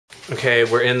Okay,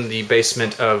 we're in the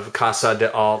basement of Casa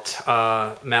de Alt.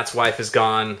 Matt's wife is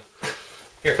gone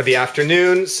for the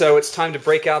afternoon, so it's time to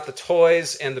break out the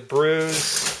toys and the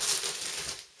brews.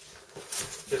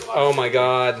 Oh my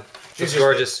god, it's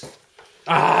gorgeous. Look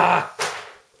at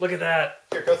that.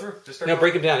 Here, go through. Just no,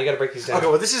 break them down. You gotta break these down. Okay,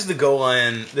 well, this is the Go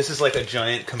Line. This is like a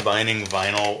giant combining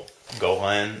vinyl Go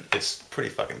Line. It's pretty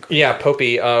fucking cool. Yeah,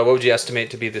 Popey, what would you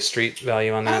estimate to be the street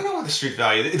value on that? I don't know what the street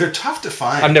value. They're tough to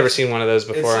find. I've never seen one of those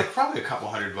before. It's like probably a couple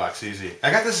 $100 easy.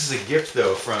 I got this as a gift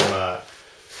though from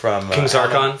King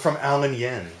Zarkon, from Alan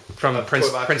Yen, from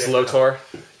Prince Lotor.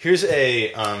 Here's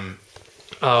a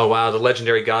oh wow, the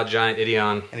legendary god giant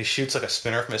Idion, and he shoots like a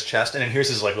spinner from his chest, and then here's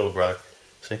his like little brother.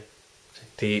 See,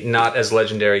 the not as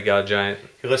legendary god giant.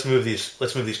 Here, let's move these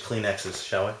Kleenexes,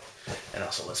 shall we? And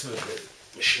also let's move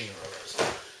the machine rollers.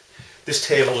 This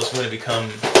table is going to become.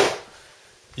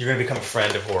 You're going to become a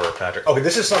friend of horror, Patrick. Okay,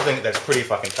 this is something that's pretty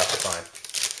fucking tough to find.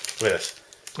 Look at this.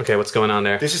 Okay, what's going on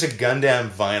there? This is a Gundam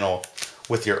vinyl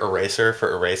with your eraser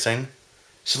for erasing.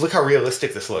 So look how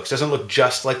realistic this looks. Doesn't it look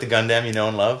just like the Gundam you know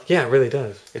and love? Yeah, it really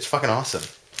does. It's fucking awesome.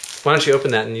 Why don't you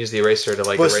open that and use the eraser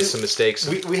to erase some mistakes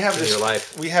we have in this, your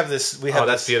life? We have this. We have. Oh,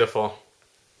 that's beautiful.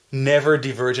 Never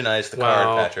de-virginize the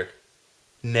card, Patrick.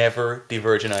 Never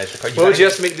de-virginize the card. What would you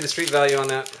estimate to be the street value on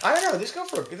that? I don't know. Let's go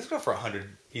for 100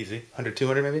 easy, 100,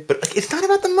 200 maybe. But like, it's not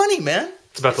about the money, man.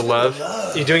 It's about the love.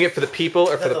 Are you doing it for the people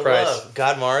or for the price? Love.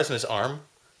 God Mars and his arm.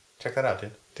 Check that out,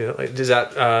 dude. Is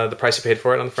that the price you paid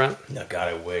for it on the front? No, God,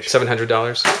 I wish.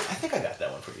 $700. I think I got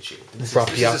that one pretty cheap. This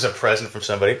is a present from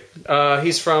somebody.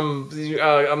 He's from.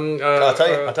 I'll tell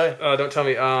you. Don't tell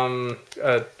me.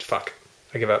 Fuck.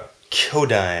 I give up.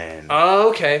 Kyodyne. Oh,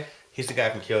 okay. He's the guy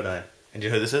from Kyodyne. And do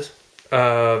you know who this is?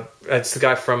 It's the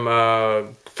guy from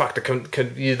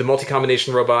the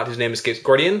multi-combination robot whose name escapes.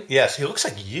 Gordian? Yes, he looks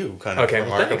like you, kind of. Okay,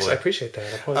 well, thanks. I appreciate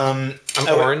that. I'm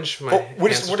orange. We're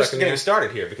just getting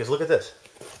started here because look at this.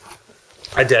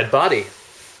 A dead body.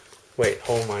 Wait,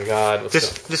 oh my god.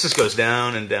 This just goes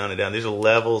down and down and down. These are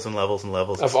levels and levels and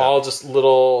levels. Of all just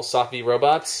little Softbee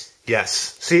robots?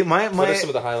 Yes. See, what are some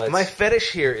of the highlights? My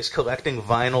fetish here is collecting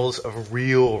vinyls of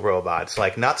real robots.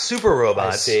 Like, not super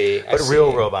robots, but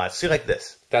real robots. See, like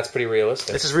this. That's pretty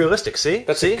realistic. This is realistic, see?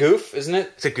 That's a goof, isn't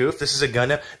it? It's a goof. This is a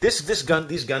Gundam. These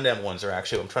Gundam ones are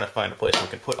actually... I'm trying to find a place where we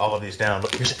can put all of these down.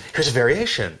 Look, here's a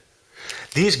variation.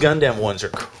 These Gundam ones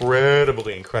are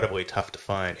incredibly tough to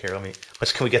find. Here,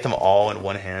 can we get them all in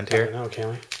one hand here? I don't know, can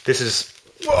we? This is...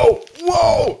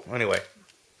 Whoa! Anyway,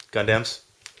 Gundams.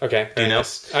 Okay. Do you know?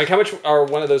 How much are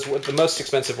one of those, the most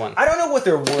expensive one? I don't know what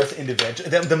they're worth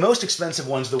individually. The most expensive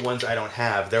ones are the ones I don't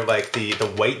have. They're like the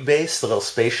white base, the little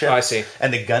spaceship. Oh, I see.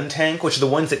 And the gun tank, which are the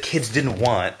ones that kids didn't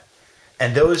want.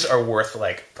 And those are worth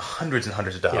like hundreds and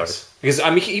hundreds of dollars. Yes. Because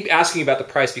I keep asking about the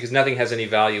price because nothing has any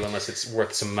value unless it's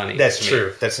worth some money. That's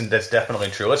true. That's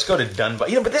definitely true. Let's go to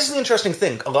Dunbine. But this is the interesting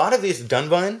thing. A lot of these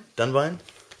Dunbine.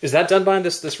 Is that Dunbine?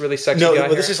 This really sexy guy?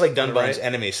 No, this is like Dunbine's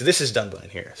enemy. So this is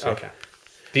Dunbine here. So. Okay.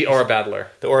 The Aura Battler.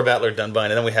 The Aura Battler Dunbine,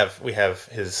 and then we have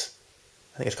his.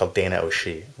 I think it's called Dana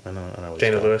Oshii. I don't know what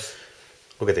Dana Lewis.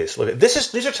 Look at these.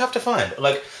 These are tough to find.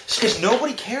 Like, because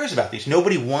nobody cares about these.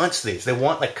 Nobody wants these. They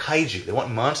want like kaiju. They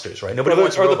want monsters, right? Nobody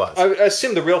wants robots. I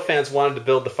assume the real fans wanted to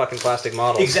build the fucking plastic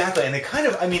models. Exactly, and they kind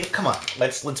of. I mean, come on.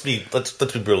 Let's be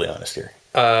brutally honest here.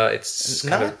 It's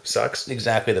kind of sucks.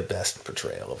 Exactly the best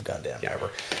portrayal of Gundam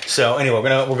ever. So anyway,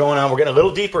 we're going on. We're getting a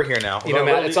little deeper here now.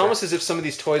 Matt, it's almost as if some of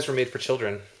these toys were made for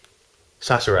children.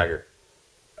 Sasurager.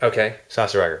 Okay.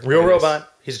 Sasurager. Real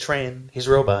robot. He's a train. He's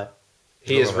a robot.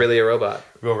 He is really a robot.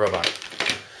 Real robot.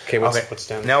 Okay, what's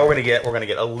down? Now we're gonna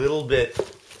get a little bit.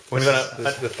 We're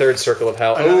gonna the third circle of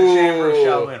hell. Another chamber of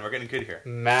Shaolin. We're getting good here.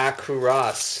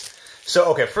 Macross.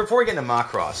 So okay, before we get into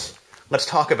Macross, let's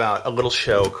talk about a little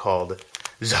show called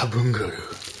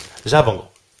Zabungle.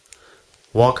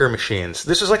 Walker Machines.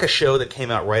 This was like a show that came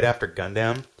out right after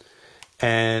Gundam,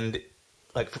 and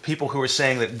like for people who were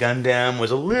saying that Gundam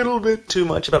was a little bit too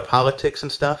much about politics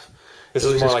and stuff. This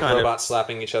is more like robots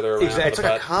slapping each other around. Exactly. It's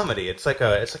like a comedy. It's like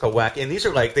a whack. And these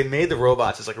are like, they made the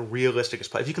robots as like realistic as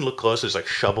possible. If you can look close, there's like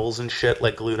shovels and shit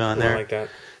like glued on there. Like that.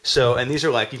 So, and these are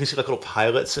like, you can see like little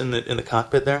pilots in the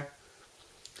cockpit there.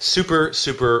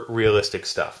 Super realistic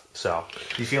stuff. So,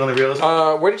 you feeling the realism?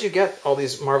 Where did you get all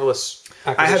these marvelous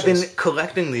acquisitions? I have been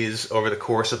collecting these over the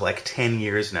course of like 10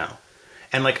 years now.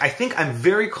 And like, I think I'm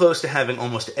very close to having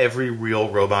almost every real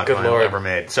robot vinyl ever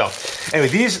made. So, anyway,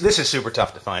 this is super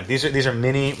tough to find. These are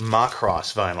mini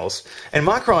Macross vinyls, and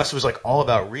Macross was like all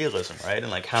about realism, right? And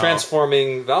like how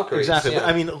transforming Valkyries. Exactly. Yeah. But,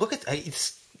 I mean, look at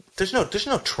there's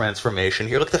no transformation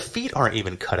here. Look, the feet aren't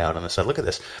even cut out on the side. Look at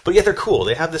this. But yet they're cool.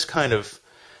 They have this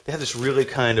really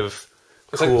kind of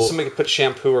It's like somebody could put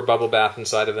shampoo or bubble bath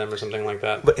inside of them or something like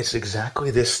that. But it's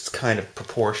exactly this kind of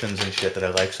proportions and shit that I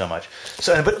like so much.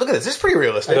 So, but look at this. This is pretty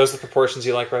realistic. Are those the proportions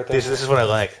you like right there? This is what I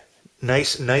like.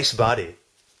 Nice body.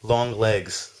 Long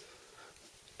legs.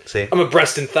 See? I'm a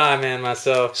breast and thigh man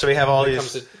myself. So we have all these...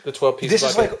 comes to the 12-piece This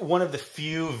bucket. is like one of the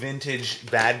few vintage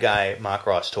bad guy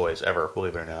Macross toys ever,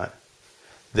 believe it or not.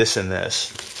 This and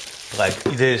this. Like,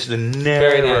 there's the never...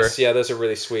 Very nice. Yeah, those are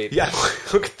really sweet. Yeah,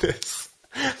 look at this.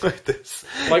 Look at this.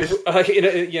 Like in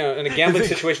a gambling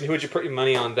situation, who would you put your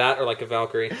money on, that or like a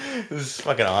Valkyrie? This is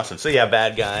fucking awesome. So yeah,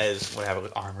 bad guys. What happened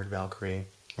with Armored Valkyrie?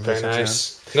 Very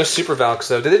nice. No Super Valks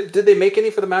though. Did they make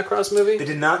any for the Macross movie? They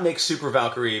did not make Super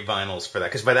Valkyrie vinyls for that,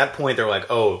 because by that point they're like,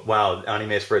 oh wow,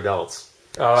 anime is for adults.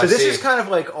 Oh, so this is kind of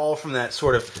like all from that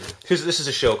sort of. This is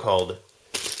a show called.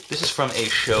 This is from a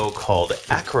show called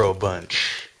Acro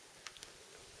Bunch.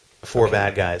 Four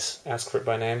bad guys. Ask for it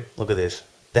by name. Look at this.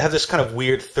 They have this kind of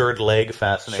weird third leg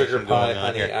fascination Sugar pie, going on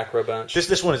honey, here. Acro Bunch.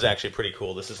 This one is actually pretty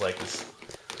cool. This is like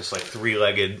this like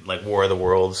three-legged like War of the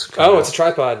Worlds. It's a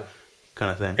tripod kind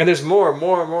of thing. And there's more.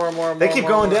 They keep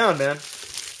going down, man.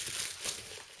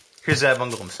 Here's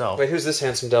Zabungle himself. Wait, who's this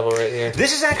handsome devil right here?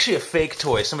 This is actually a fake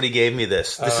toy. Somebody gave me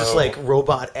this. This is like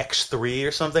Robot X3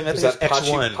 or something. I think it's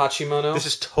X1. Pachimono? This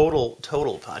is total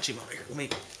Pachimono. Here, let me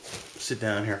sit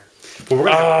down here. Well, we're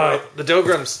gonna the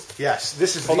Dograms. Yes,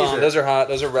 this is. Hold on, those are hot.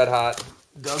 Those are red hot.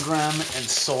 Dogram and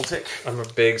Soltic. I'm a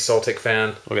big Soltic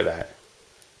fan. Look at that.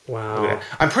 Wow. Look at that.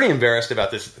 I'm pretty embarrassed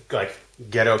about this like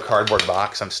ghetto cardboard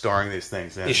box I'm storing these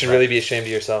things in. You should really be ashamed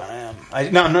of yourself. I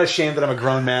am. No, I'm not ashamed that I'm a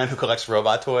grown man who collects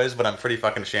robot toys, but I'm pretty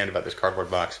fucking ashamed about this cardboard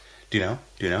box. Do you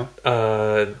know?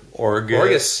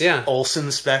 Orgus, yeah.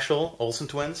 Olsen special. Olsen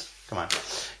twins. Come on.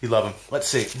 You love them. Let's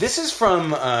see. This is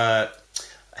from, I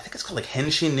think it's called like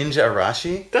Henshin Ninja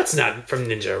Arashi. That's not from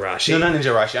Ninja Arashi. No, not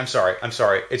Ninja Arashi. I'm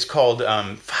sorry. It's called,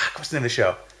 what's the name of the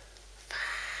show?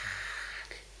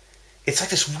 It's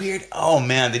like this weird... Oh,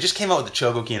 man. They just came out with the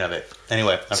Chogokin of it.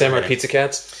 Anyway. Samurai Pizza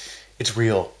Cats? It's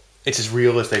real. It's as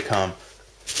real as they come.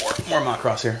 More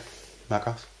Macross here.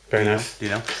 Macross? Very nice. Do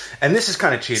you know? And this is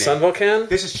kind of cheating. Sun Volcan?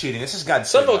 This is cheating. This is Godzilla.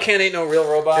 Sun Volcan ain't no real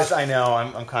robot. I know.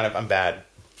 I'm bad.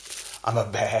 I'm a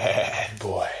bad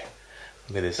boy.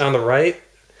 Look at this. On the right?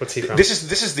 What's he from? This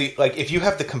is the... Like, if you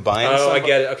have the combined... Oh, I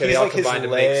get it. Okay, they all like combined to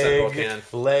make Sun Volcan.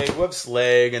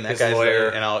 Leg, and that his guy's lawyer.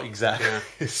 And I'll... Exactly.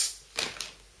 Yeah.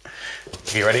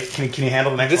 Okay, you ready? Can you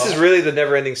handle the next This level? is really the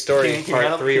never-ending story, Can you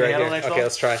part 3 right here. Okay, level?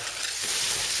 let's try.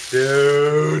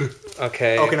 Dude.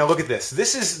 Okay. Okay, now look at this.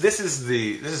 This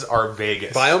is our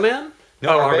Vegas. Bioman?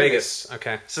 No, our Vegas.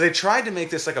 Okay. So they tried to make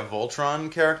this like a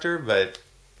Voltron character, but...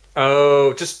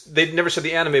 Oh, they never showed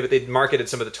the anime, but they marketed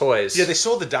some of the toys. Yeah, they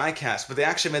sold the die-cast, but they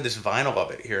actually made this vinyl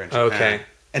of it here in Japan. Okay.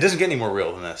 It doesn't get any more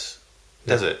real than this.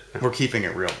 Does it? No. We're keeping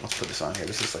it real. Let's put this on here.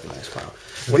 This is like a nice crown.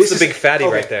 What's the big fatty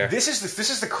right there? This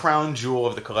is the crown jewel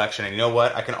of the collection, and you know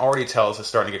what? I can already tell this is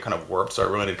starting to get kind of warped, so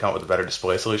I really need to come up with a better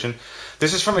display solution.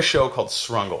 This is from a show called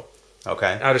Strungle.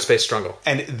 Okay? Outer Space Strungle.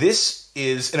 And this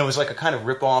is... And it was like a kind of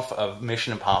rip-off of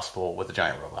Mission Impossible with a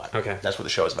giant robot. Okay. That's what the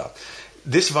show is about.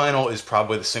 This vinyl is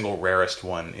probably the single rarest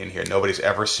one in here. Nobody's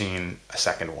ever seen a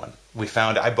second one.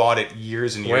 I bought it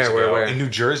years and years ago. Where? In New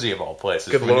Jersey, of all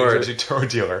places. Good from Lord. a New Jersey toy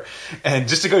dealer. And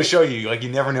just to go show you, like, you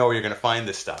never know where you're going to find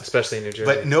this stuff. Especially in New Jersey.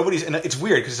 But nobody's... And it's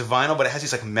weird, because it's a vinyl, but it has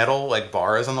these, like, metal, like,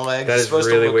 bars on the legs. That is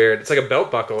really weird. It's like a belt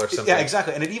buckle or something. Yeah,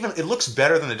 exactly. And it looks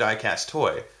better than the die-cast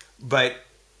toy. But...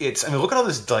 look at all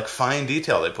this like fine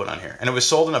detail they put on here, and it was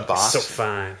sold in a box. So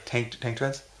fine. Tank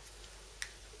treads.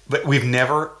 But we've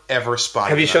never ever spotted.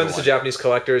 Have you shown this to Japanese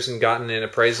collectors and gotten an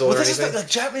appraisal or anything? Is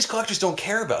Japanese collectors don't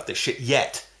care about this shit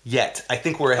yet. I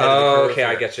think we're ahead of the curve. Okay,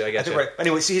 I get you.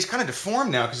 Anyway, see, he's kind of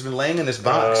deformed now because he's been laying in this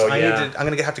box. Oh, I'm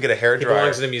gonna have to get a hairdryer. He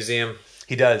belongs in a museum.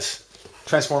 He does.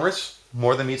 Transformers,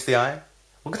 more than meets the eye.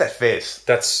 Look at that face.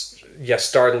 That's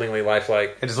startlingly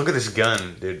lifelike. And just look at this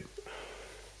gun, dude.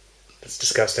 That's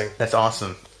disgusting. That's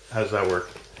awesome. How does that work?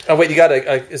 Oh, wait, you got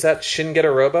is that Shin Get a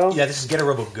Robo? Yeah, this is Get a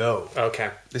Robo Go. Okay.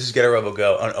 This is Get a Robo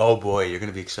Go. Oh boy, you're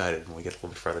going to be excited when we get a little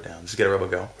bit further down. This is Get a Robo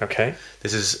Go. Okay.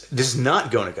 This is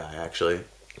not Gonagai, actually.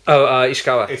 Oh,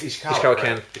 Ishikawa. It's Ishikawa. Ishikawa right?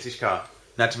 Ken. It's Ishikawa.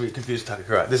 Not to be confused with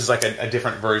Takakura. This is like a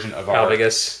different version of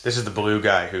Albigus. This is the blue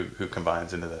guy who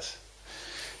combines into this.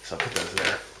 So I'll put those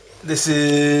there. This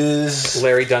is...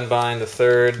 Larry Dunbine, the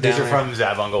third. These are from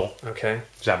Zabungle. Okay.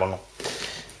 Zabungle.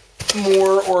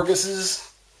 More Orguses.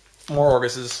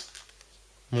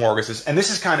 And this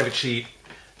is kind of a cheat.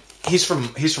 He's from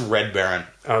Red Baron.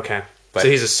 Okay. So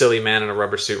he's a silly man in a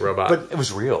rubber suit robot. But it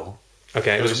was real.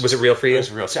 Okay, was it real for you? It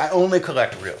was real. See, I only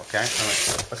collect real, okay?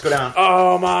 Let's go down.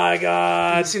 Oh my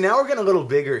god. See, now we're getting a little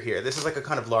bigger here. This is like a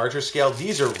kind of larger scale.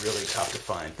 These are really tough to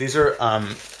find. These are...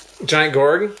 Giant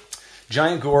Gorg?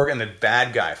 Giant Gorg and the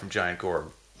bad guy from Giant Gorg,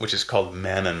 which is called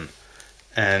Mammon.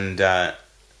 And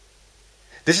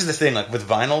this is the thing, like with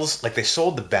vinyls, like they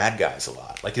sold the bad guys a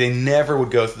lot. Like they never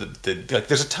would go through like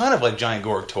there's a ton of like Giant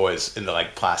Gorg toys in the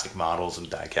like plastic models and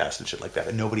die-cast and shit like that,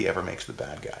 and nobody ever makes the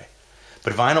bad guy.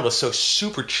 But vinyl is so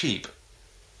super cheap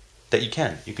that you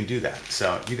can do that.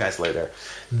 So you guys lay there.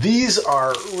 These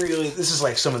are really, this is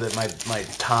like some of my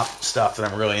top stuff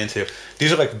that I'm really into.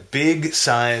 These are like big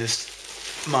sized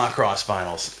Macross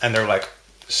vinyls, and they're like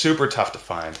super tough to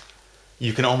find.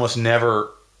 You can almost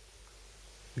never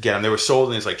get them. They were sold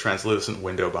in these like translucent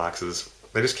window boxes.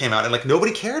 They just came out, and like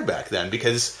nobody cared back then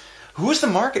because who was the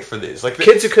market for these? Like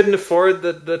kids who couldn't afford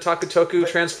the Takatoku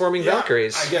transforming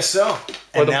Valkyries. I guess so.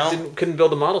 Or couldn't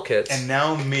build the model kits. And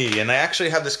now me. And I actually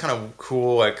have this kind of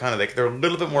cool, like kind of like they're a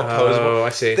little bit more posable. Oh, I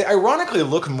see. They ironically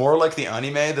look more like the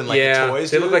anime than like the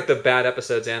toys. They look like the bad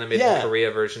episodes animated in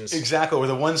Korea versions. Exactly. Or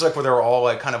the ones like where they were all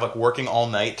like kind of like working all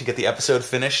night to get the episode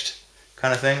finished.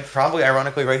 Kind of thing. Probably,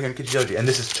 ironically, right here in Kichijoji. And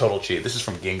this is total cheap. This is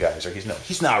from Gingeyser.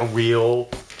 He's not real.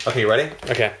 Okay, you ready?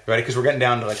 Okay. Ready? Because we're getting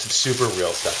down to like some super real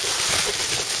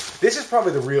stuff here. This is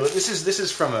probably the real. This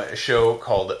is from a show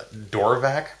called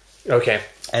Dorvac. Okay.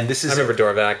 And this is. I remember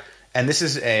Dorvac. And this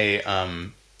is a.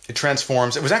 It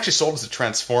transforms. It was actually sold as a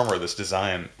transformer. This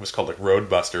design was called like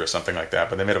Roadbuster or something like that.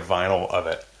 But they made a vinyl of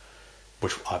it,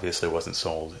 which obviously wasn't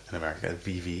sold in America.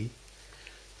 VV.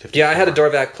 54. Yeah, I had a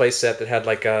Dorvac playset that had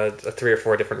like a 3 or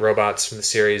 4 different robots from the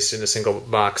series in a single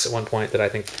box at one point that I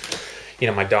think,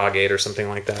 my dog ate or something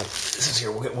like that. This is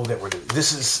here. We'll get rid of it.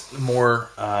 This is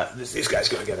more. These guys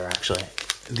go together actually.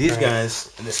 These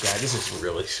guys and this guy. This is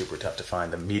really super tough to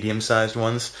find. The medium-sized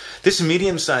ones. This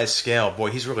medium-sized scale,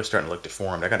 boy, he's really starting to look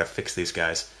deformed. I got to fix these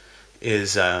guys.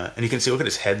 And you can see, look at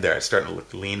his head there. It's starting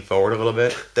to lean forward a little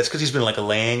bit. That's because he's been like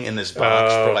laying in this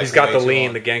box for like he's got the lean,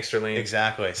 long. the gangster lean.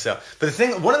 Exactly. So, but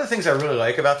one of the things I really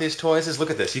like about these toys is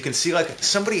look at this. You can see like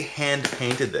somebody hand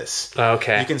painted this.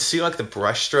 Okay. You can see like the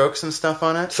brush strokes and stuff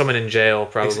on it. Someone in jail,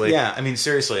 probably. Yeah, I mean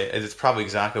seriously, it's probably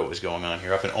exactly what was going on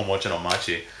here up in Omochi no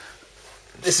Machi.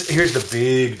 Here's the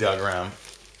big Dugram.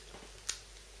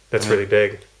 That's really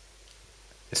big.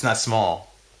 It's not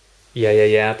small.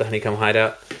 Yeah. The Honeycomb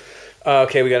Hideout.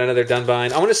 Okay, we got another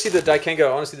Dunbine. I want to see the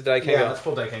Daikengo. Yeah, let's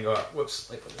pull Daikengo up.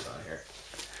 Whoops, let me put this on here.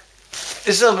 This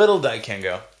is a little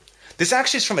Daikengo. This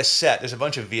actually is from a set. There's a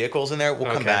bunch of vehicles in there.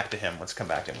 We'll come back to him. Let's come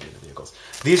back to him and do the vehicles.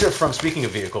 These are from, speaking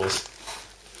of vehicles,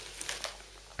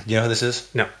 you know who this is?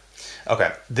 No.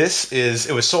 Okay,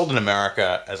 it was sold in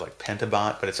America as like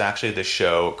Pentabot, but it's actually this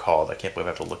show called, I can't believe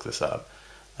I have to look this up.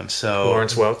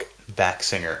 Lawrence Welk? Back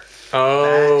Singer.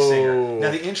 Oh.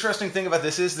 Now the interesting thing about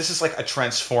this is like a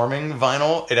transforming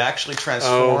vinyl. It actually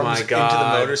transforms into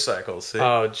the motorcycles. See?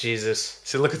 Oh Jesus!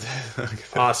 See, look at that.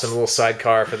 Awesome little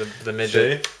sidecar for the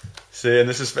midget. See, and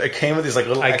it came with these like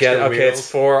little. I extra get it. Okay, wheels.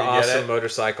 it's 4 awesome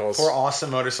motorcycles. 4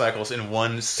 awesome motorcycles in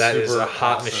one. That is a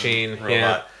hot machine. Robot.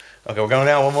 Yeah. Okay, we're going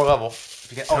down one more level.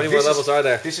 How many more levels are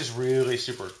there? This is really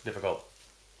super difficult.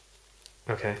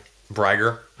 Okay.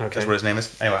 Briger. Okay. That's what his name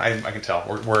is. Anyway, I can tell.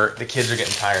 The kids are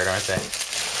getting tired, aren't they?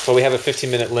 Well, we have a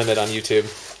 15-minute limit on YouTube.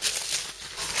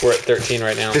 We're at 13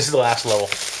 right now. This is the last level.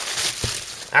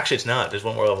 Actually, it's not. There's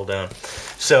one more level down.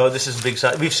 So this is big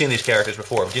size. We've seen these characters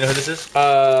before. Do you know who this is?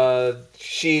 I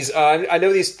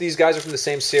know these guys are from the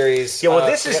same series. Yeah, well,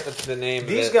 this is the name.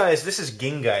 These guys. This is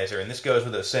Gingeyser, and this goes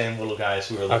with those same little guys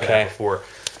who we were looking at before.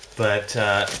 But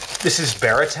this is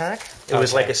Baratak. It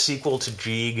was like a sequel to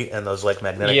Jeeg and those like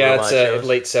magnetic robot shows. Yeah, it's a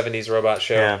late 70s robot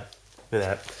show. Yeah, look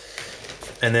at that.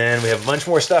 And then we have a bunch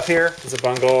more stuff here. There's a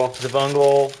bungle.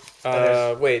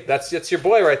 Wait, that's your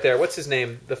boy right there. What's his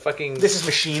name? This is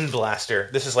Machine Blaster.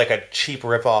 This is like a cheap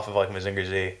ripoff of like Mazinger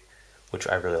Z, which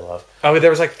I really love. Oh,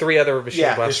 there was like 3 other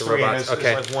Machine Blaster robots.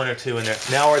 There's like 1 or 2 in there.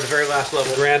 Now we're at the very last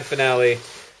level. Grand finale.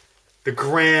 The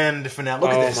grand finale.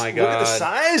 Look at this. My God. Look at the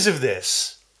size of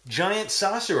this. Giant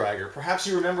Sasoriger. Perhaps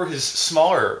you remember his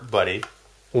smaller buddy,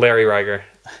 Larry Riger.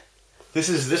 This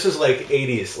is like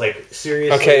 80s, like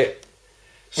seriously. Okay,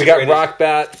 we got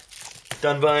Rockbat,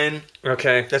 Dunbine.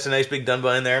 Okay, that's a nice big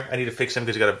Dunbine there. I need to fix him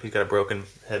because he's got a broken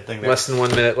head thing there. Less than 1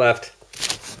 minute left.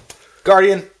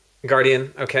 Guardian.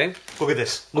 Okay. Look at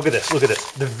this.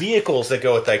 The vehicles that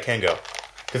go with Daikengo.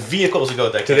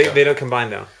 They don't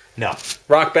combine though. No.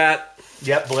 Rockbat.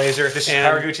 Yep, Blazer. This is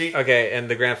Haraguchi. Okay, and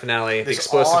the grand finale, the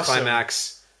explosive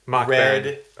climax, Mach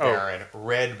Baron.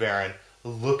 Red Baron.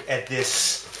 Look at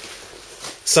this.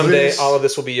 Someday, all of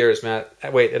this will be yours, Matt.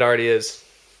 Wait, it already is.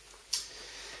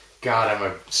 God,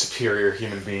 I'm a superior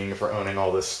human being for owning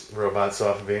all this robot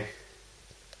software.